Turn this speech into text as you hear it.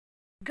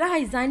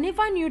Guys, I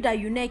never knew that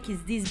UNEC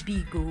is this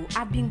big. Oh,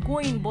 I've been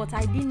going, but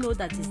I didn't know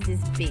that it's this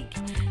big.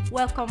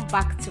 Welcome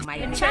back to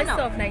my channel.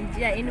 Of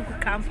Nigeria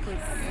Enugu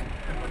campus.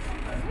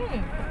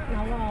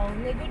 Now, wow,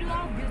 Negodu,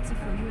 how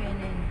beautiful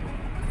UNN.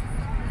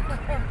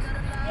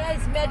 Here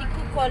is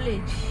medical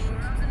college.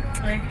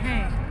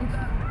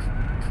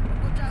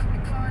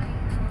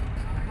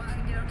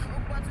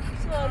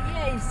 So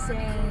here is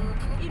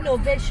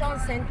innovation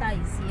center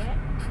is here.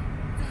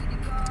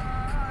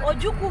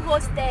 Ojuku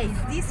hostel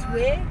is this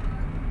way.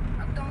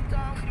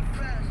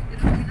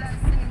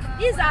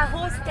 These are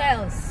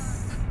hostels.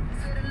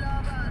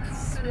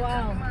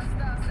 Wow.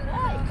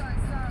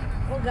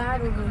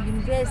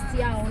 University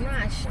go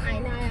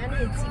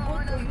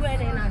to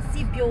UNN and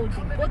see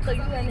building. Go to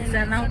UNN. These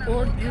are now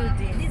old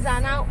buildings. These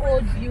are now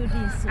old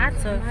buildings.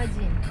 So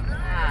imagine.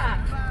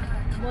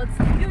 But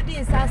the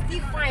buildings are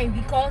still fine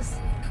because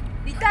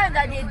the time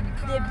that they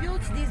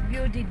built this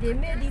building, they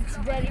made it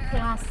very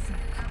classy.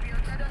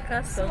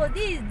 Castle. So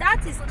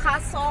that is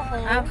Castle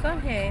Hall. I've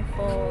come here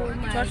for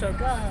church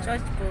program.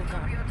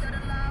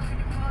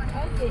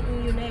 Okay,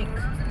 in UNEC.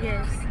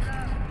 Yes.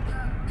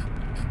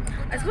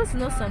 I'm supposed to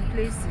know some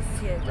places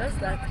here. Just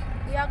that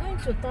we are going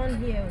to turn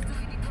here.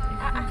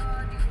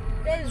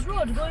 There's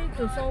road going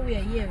to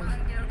somewhere here.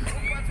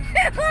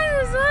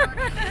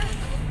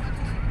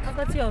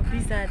 Faculty of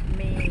Business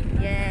Admin.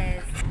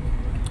 Yes.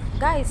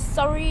 Guys,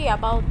 sorry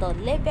about the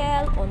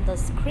label on the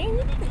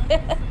screen.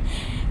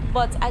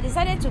 But I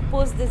decided to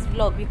post this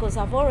vlog because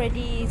I've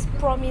already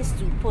promised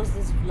to post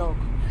this vlog.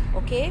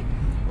 Okay,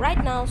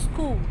 right now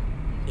school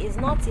is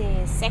not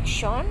in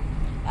section.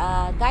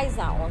 Guys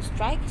are on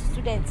strike,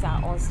 students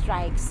are on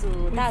strike,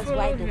 so that's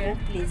why the whole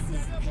place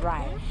is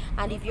dry.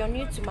 And if you're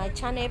new to my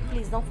channel,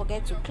 please don't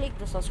forget to click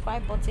the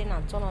subscribe button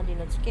and turn on the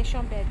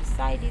notification bell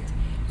beside it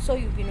so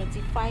you'll be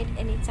notified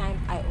anytime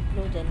I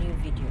upload a new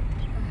video.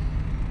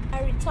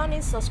 My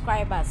returning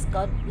subscribers,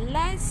 God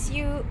bless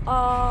you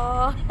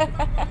all.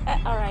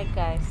 All right,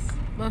 guys.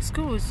 But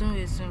school will soon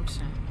resume,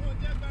 sir.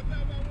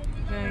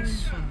 Very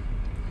soon.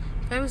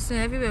 Very soon,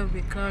 everywhere will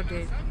be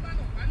crowded.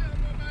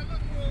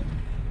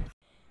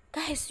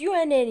 Guys,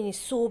 UNN is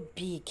so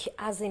big,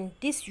 as in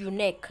this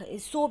UNEC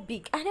is so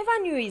big. I never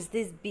knew it's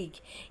this big.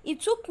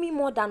 It took me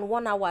more than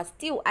 1 hour.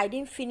 Still, I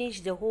didn't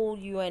finish the whole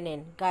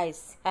UNN,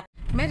 guys.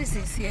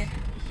 Medicine is here.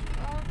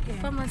 Okay.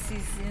 Pharmacy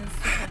is here.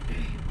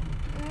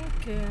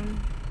 Okay.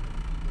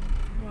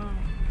 Wow.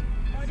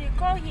 Well, they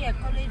call here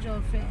College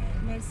of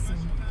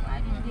Medicine.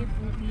 Why did they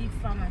leave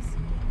pharmacy?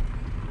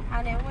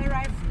 And then we're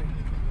rivalry.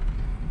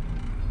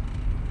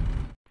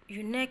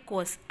 UNEC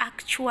was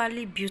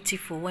actually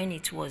beautiful when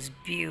it was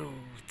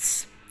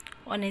built.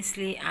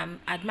 Honestly, I'm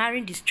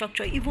admiring the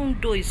structure even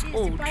though it's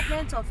old.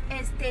 Department of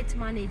Estate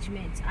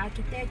Management,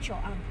 Architecture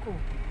and Co.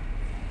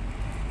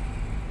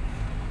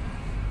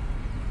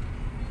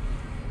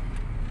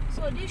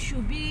 So this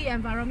should be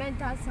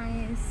Environmental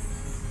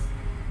Science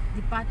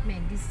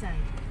Department this side.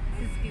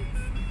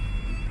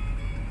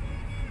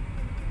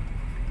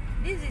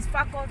 This is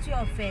Faculty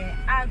of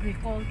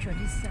Agriculture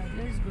this side.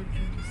 Let's go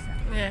through this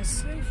side.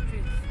 Yes.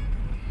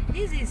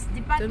 This is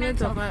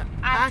Department of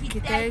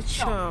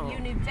Architecture,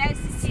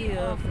 University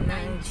of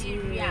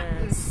Nigeria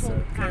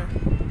Enugu.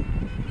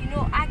 You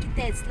know,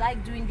 architects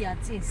like doing their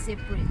things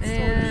separate. So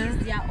this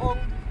is their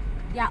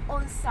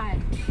own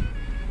side.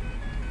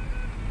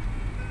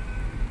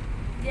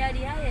 They are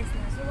the highest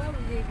now. So what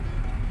will they?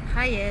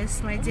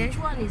 Highest, my dear. Which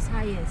one is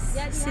highest?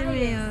 They are the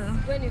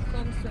highest when it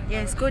comes to.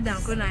 Yes, go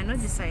down. I know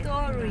this side.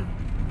 Story.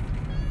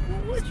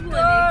 Which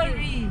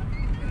Story.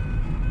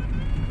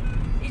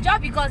 It's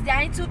just because they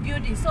are into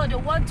building, so they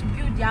want to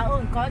build their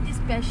own. Call this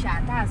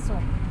special. That's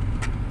all.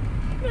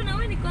 No, now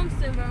when it comes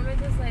to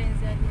environmental science,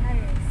 they are the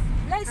highest.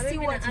 Let's see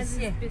what is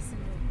here. It's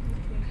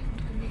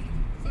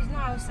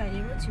not outside.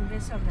 They wrote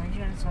University of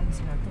Nigeria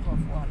something on top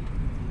of wall.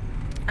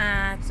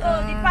 So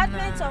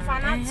Department of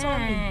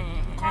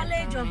Anatomy,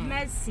 College of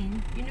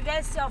Medicine,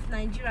 University of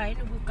Nigeria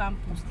Enugu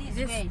campus. This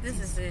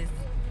is it.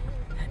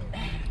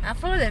 I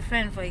followed a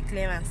friend for a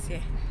clearance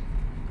here.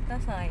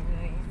 That's how I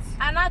know it.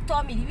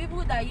 Anatomy, the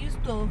people that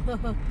used to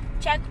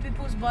check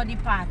people's body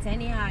parts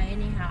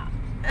anyhow.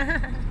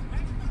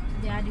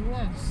 They are the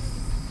ones.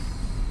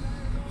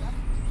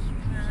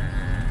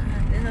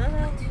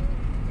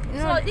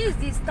 So this is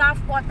the staff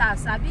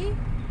quarters, Abi?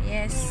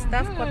 Yes,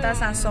 staff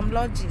quarters and some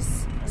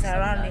lodges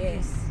around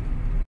here.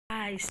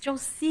 Guys,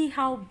 just see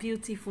how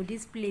beautiful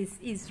this place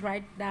is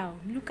right now.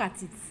 Look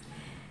at it.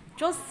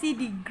 Just see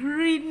the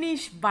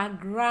greenish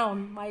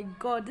background. My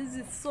God, this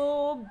is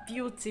so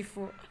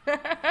beautiful.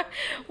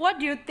 What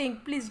do you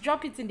think? Please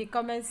drop it in the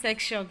comment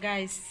section,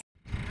 guys.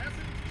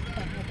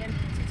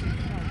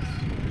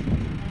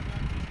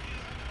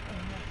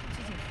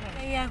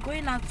 We are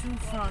going out through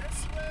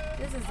front.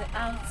 This is the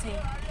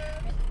outing.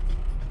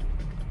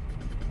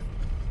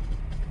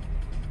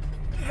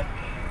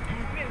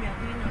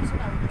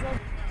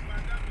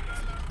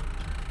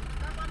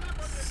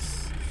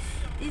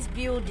 This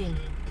building,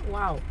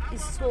 wow,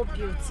 it's so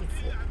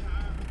beautiful.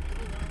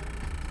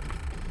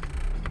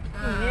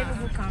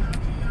 Enugu campus.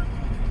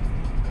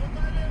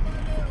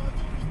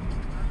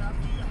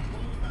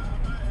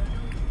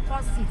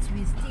 bus it,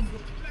 we still go.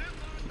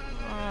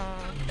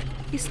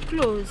 It's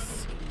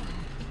close.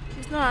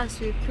 It's not as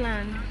we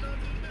planned.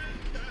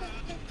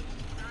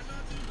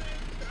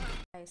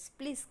 Guys,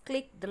 please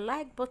click the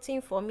like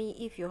button for me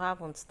if you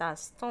haven't.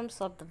 Stars,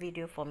 thumbs up the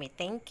video for me.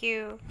 Thank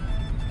you.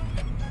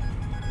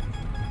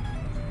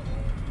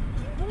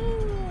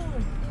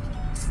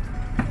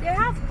 They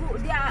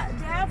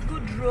have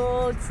good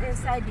roads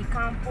inside the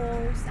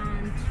campus,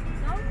 and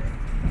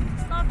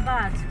it's not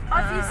bad.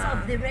 Office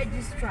of the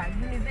Registrar,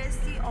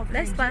 University of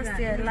Let's Nigeria,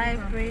 pass the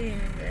library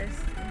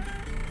university.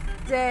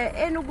 the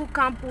Enugu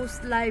campus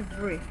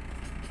library.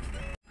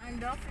 And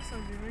the office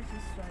of the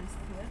registrar is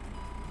here.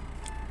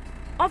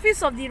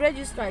 Office of the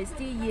Registrar is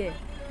still here.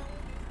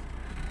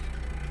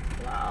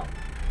 Wow.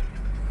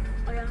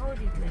 Oh yeah, hold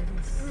it like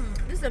this.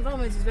 This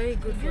environment is very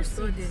good for Use it.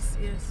 studies.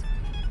 Yes.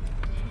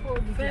 Hold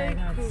it Very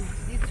like cool.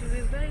 that. It will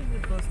be very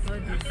good for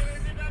studies.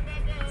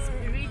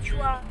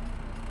 Spiritual.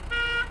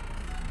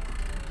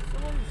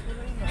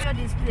 Show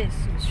this place.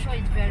 Show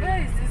it very Where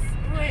well. is this?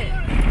 Where?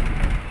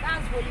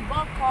 That's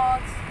volleyball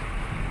court.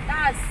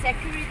 That's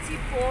security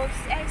post,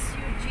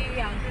 SUG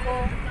and co.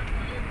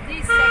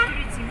 This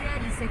security, where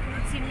the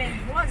security men.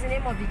 What's the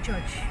name of the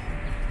church?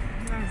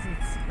 That's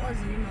it. What's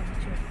the name of the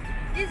church?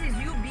 This is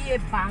UBA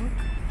Bank.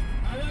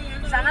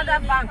 It's another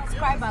bank.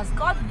 Subscribers,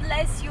 God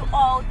bless you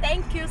all.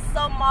 Thank you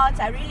so much.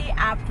 I really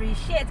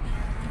appreciate.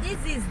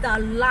 This is the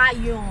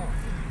lion.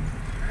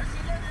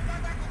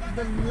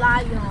 The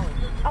lion.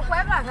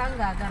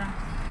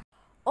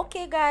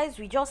 Okay guys,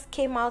 we just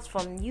came out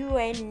from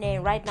Uwani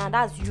right now.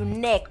 That's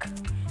UNEC.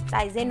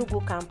 That is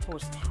Enugu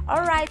campus.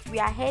 Alright, we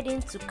are heading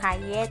to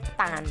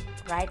Kayetan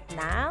right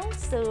now.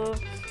 So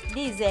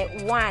this is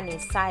Uwani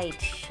side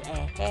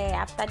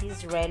after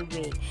this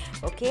railway.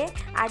 Okay,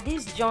 at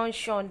this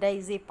junction there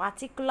is a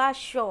particular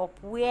shop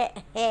where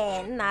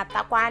the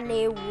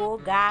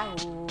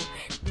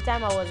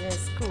time I was in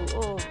school,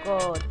 oh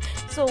god.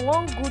 So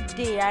one good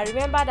day, I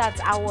remember that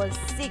I was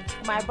sick.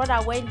 My brother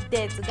went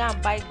there to go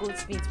and buy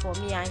goat meat for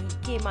me, and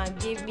he came and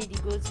gave me the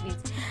goat meat,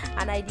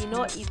 and I did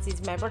not eat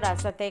it. My brother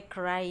started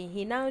crying.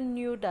 He now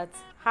knew that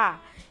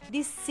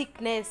this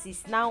sickness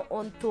is now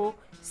onto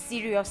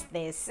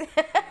seriousness.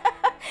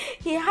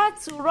 He had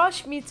to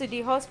rush me to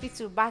the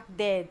hospital back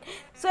then.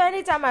 So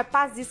anytime I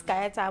pass this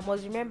Kayeta, I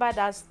must remember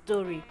that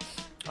story.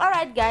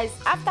 Alright guys,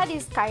 after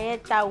this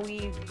Kayeta,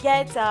 we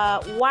get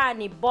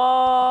Uwani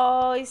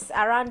boys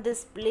around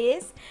this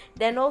place.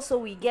 Then also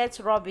we get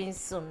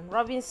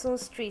Robinson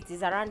Street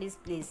is around this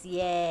place.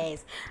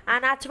 Yes,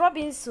 and at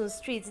Robinson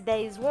Street there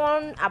is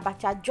one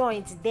abacha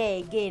joint there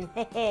again.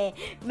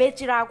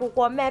 Mechira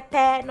akwukwo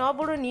mepe no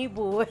buru na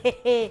ibu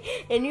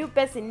a new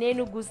person in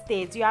Enugu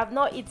state, you have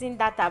not eaten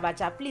that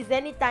abacha, please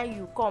anytime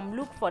you come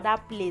look for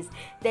that place.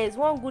 There is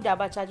one good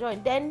abacha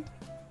joint. Then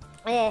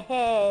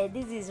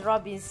this is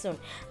Robinson,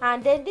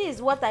 and then this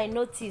is what I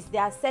noticed. They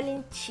are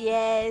selling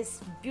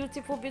chairs,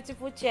 beautiful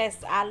chairs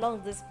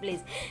along this place.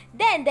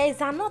 Then there is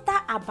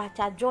another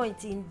abacha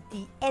joint in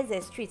the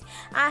Eze Street,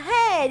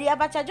 and the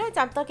abacha joint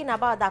I'm talking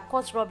about that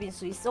cuts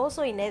Robinson is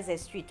also in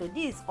Eze Street. So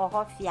this is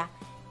Ohofia.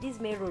 This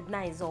main road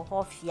now is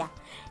Ohofia.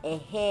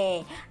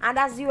 And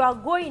as you are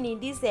going in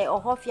this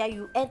Ohofia,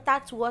 you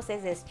enter towards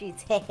Eze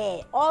Street.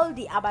 All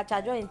the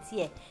abacha joints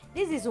here.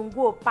 This is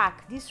Ngo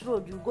Park. This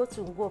road you go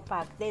to Ngo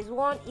Park. There's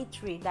one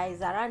eatery that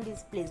is around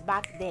this place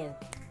back then.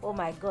 Oh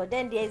my god.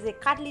 Then there is a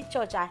Catholic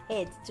church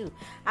ahead too.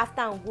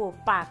 After Ngo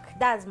Park,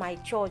 that's my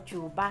church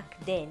back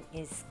then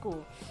in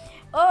school.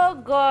 Oh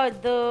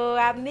god, though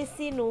I'm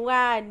missing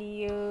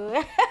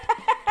Uwani.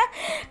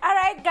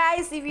 Alright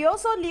guys, if you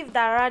also lived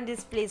around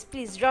this place,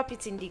 please drop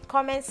it in the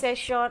comment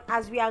section.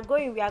 As we are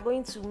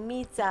going to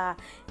meet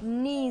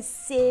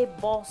Nise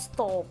bus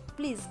stop.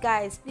 Please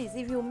guys, please,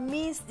 if you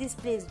miss this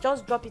place,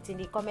 just drop it in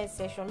the comment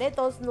section. Let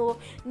us know.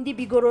 Ndi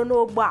bigoro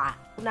no ba.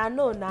 Una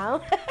know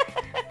now.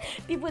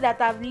 People that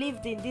have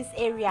lived in this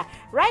area.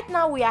 Right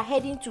now we are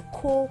heading to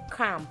Co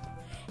Camp.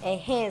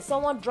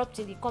 Someone dropped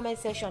in the comment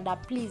section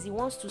that please he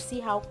wants to see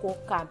how Co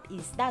Camp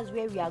is. That's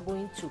where we are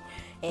going to.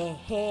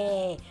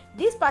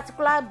 This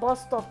particular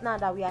bus stop now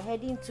that we are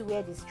heading to,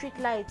 where the street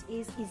light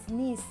is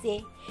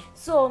Nise.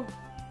 So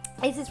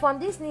it is from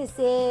this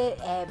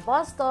Nise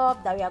bus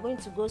stop that we are going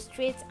to go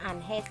straight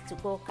and head to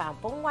Co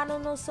Camp.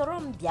 Let's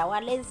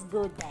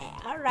go there.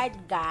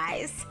 Alright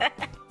guys.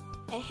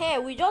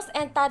 We just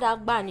entered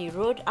Agbani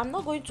Road. I'm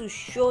not going to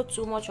show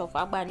too much of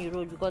Agbani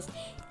Road because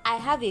I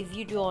have a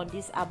video on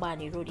this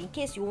Agbani Road in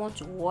case you want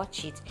to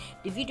watch it.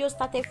 The video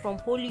started from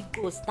Holy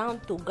Ghost down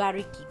to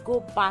Gariki.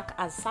 Go back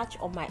and search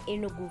on my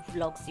Enugu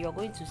vlogs. You're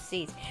going to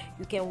see it.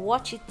 You can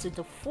watch it to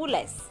the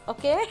fullest.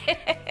 Okay.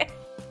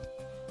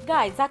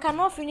 Guys, I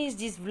cannot finish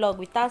this vlog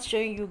without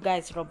showing you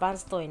guys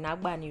Roban's store in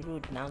Agbani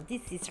Road. Now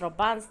this is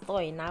Roban's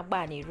store in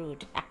Agbani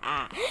Road.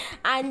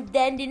 And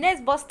then the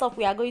next bus stop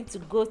we are going to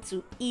go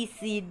to is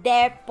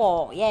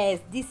Depot. Yes,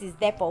 this is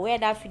Depot, where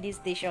that filling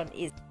station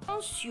is.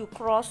 Once you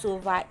cross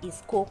over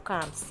is Co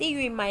Camp. See you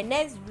in my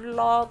next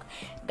vlog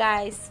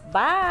guys.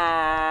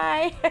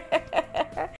 Bye.